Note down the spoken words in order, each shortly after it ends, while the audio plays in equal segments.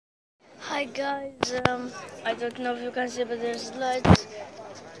Hi guys, I don't know if you can see, but there's lights.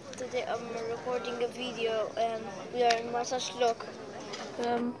 Today I'm recording a video and we are in marsaxlokk.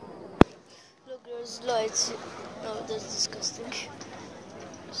 Look, there's lights. No, that's disgusting.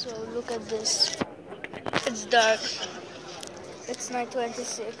 So look at this. It's dark. It's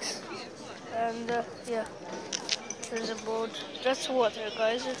 9:26, and yeah, there's a boat. That's water,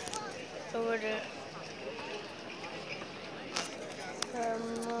 guys. Over there.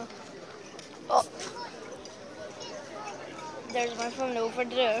 Oh, there's my phone over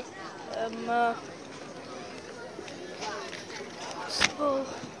there. So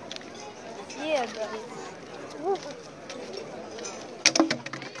yeah, guys. Woo.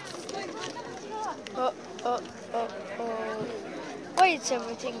 Oh, oh, oh, oh. Why is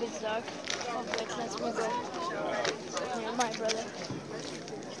everything is dark? Oh, wait, let me go. Yeah, my brother.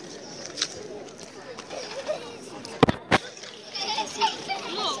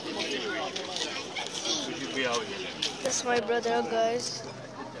 That's my brother, guys.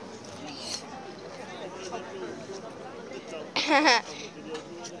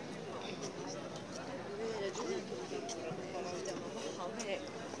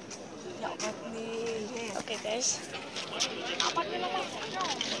 Okay, guys.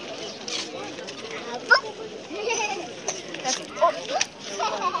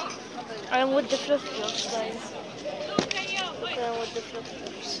 I'm with the flip-flops, guys. Okay, I'm with the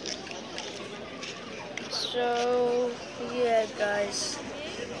flip-flops. So, yeah, guys.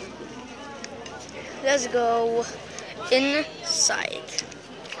 Let's go inside.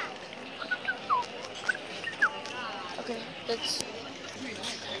 Okay, that's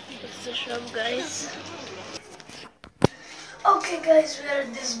the shop, guys. Okay, guys, we are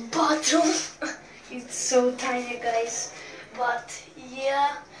at this bathroom. It's so tiny, guys. But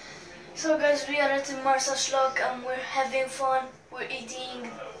yeah. So, guys, we are at the marsaxlokk and we're having fun. We're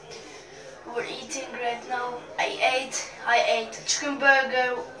eating right now. I ate chicken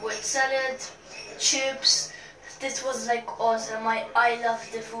burger with salad, chips. This was like awesome. I love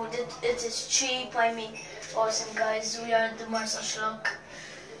the food. It is cheap. I mean, awesome, guys. We are at the marsaxlokk.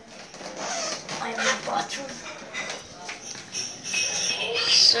 I'm in the bathroom.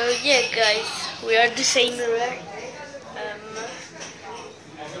 So yeah, guys, we are the same mirror.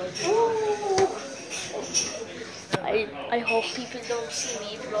 I hope people don't see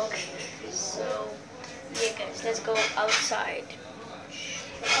me vlog. So yeah, guys, let's go outside.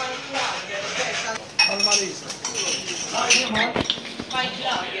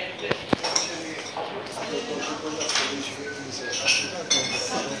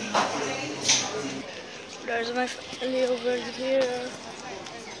 There's my family over here.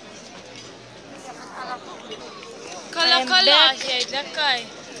 Kala kala, kai.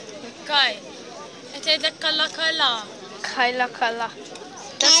 Kai. It's kala kala. Kaila Kala.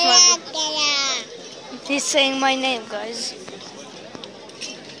 That's my brother. He's saying my name, guys.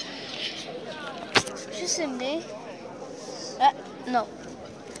 Shisimni? No.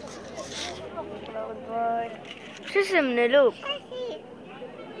 Goodbye. Shisimni, look.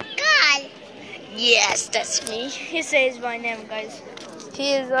 Carl. Yes, that's me. He says my name, guys.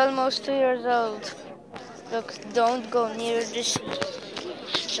 He is almost 2 years old. Look, don't go near the sheep.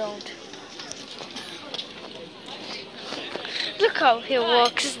 Don't. Look how he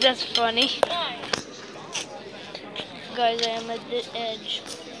walks, that's funny. Guys, I am at the edge.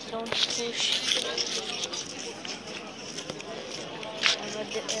 Don't push. I'm at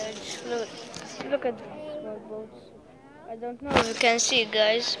the edge. Look at these small boats. I don't know if you can see,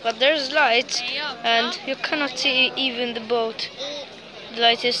 guys, but there's light and you cannot see even the boat. The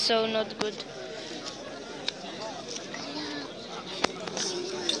light is so not good.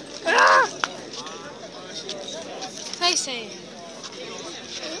 Ah! Hey, say.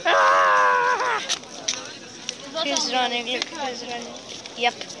 Ah! He's running, look, he's running.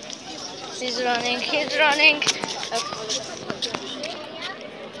 Yep. He's running.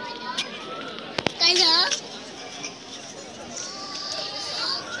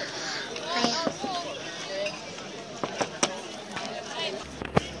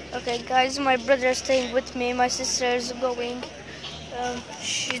 Okay, guys, my brother is staying with me. My sister is going.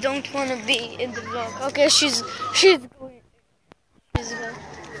 She don't want to be in the vlog. Okay, she's going. She's going.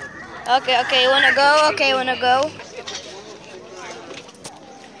 Okay, wanna go? Okay, wanna go?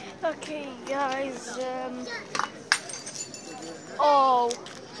 Okay, guys. Oh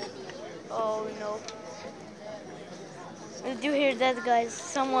no! Did you hear that, guys?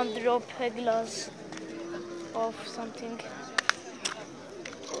 Someone dropped a glass of something.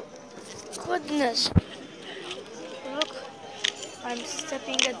 Goodness! Look, I'm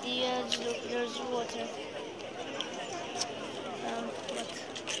stepping at the edge. Look, there's water. What?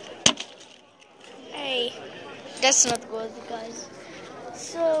 That's not good, guys.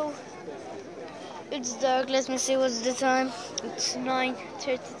 So it's dark. Let me see what's the time. It's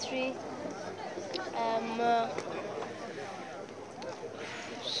 9:33.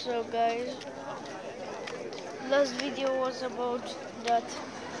 So guys, last video was about that.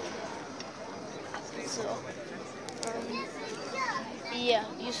 So yeah,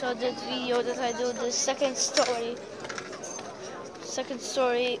 you saw that video that I do the second story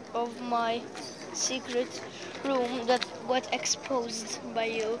of my secret room that got exposed by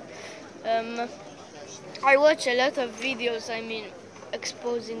you. I watch a lot of videos,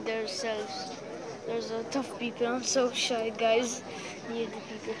 exposing themselves. There's a lot of people. I'm so shy, guys, near the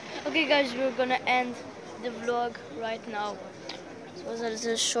people. Okay, guys, we're gonna end the vlog right now. It was a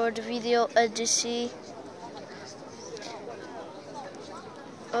little short video, as you see.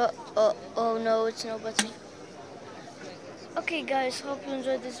 Oh no, it's nobody. Okay, guys, hope you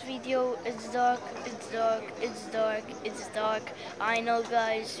enjoyed this video. It's dark, it's dark, it's dark, it's dark. I know,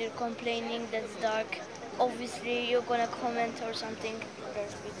 guys, you're complaining that it's dark. Obviously, you're gonna comment or something.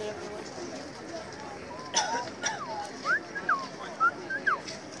 There's people everywhere.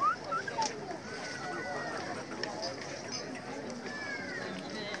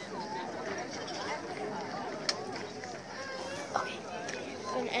 Okay,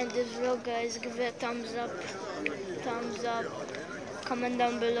 I'm gonna end this vlog, guys. Give it a thumbs up, comment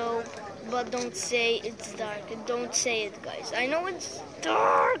down below, but don't say it's dark. Don't say it, guys. I know it's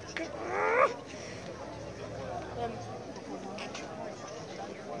dark.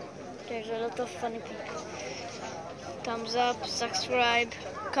 There's a lot of funny people. Thumbs up, subscribe,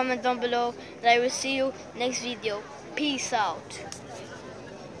 comment down below, and I will see you next video. Peace out.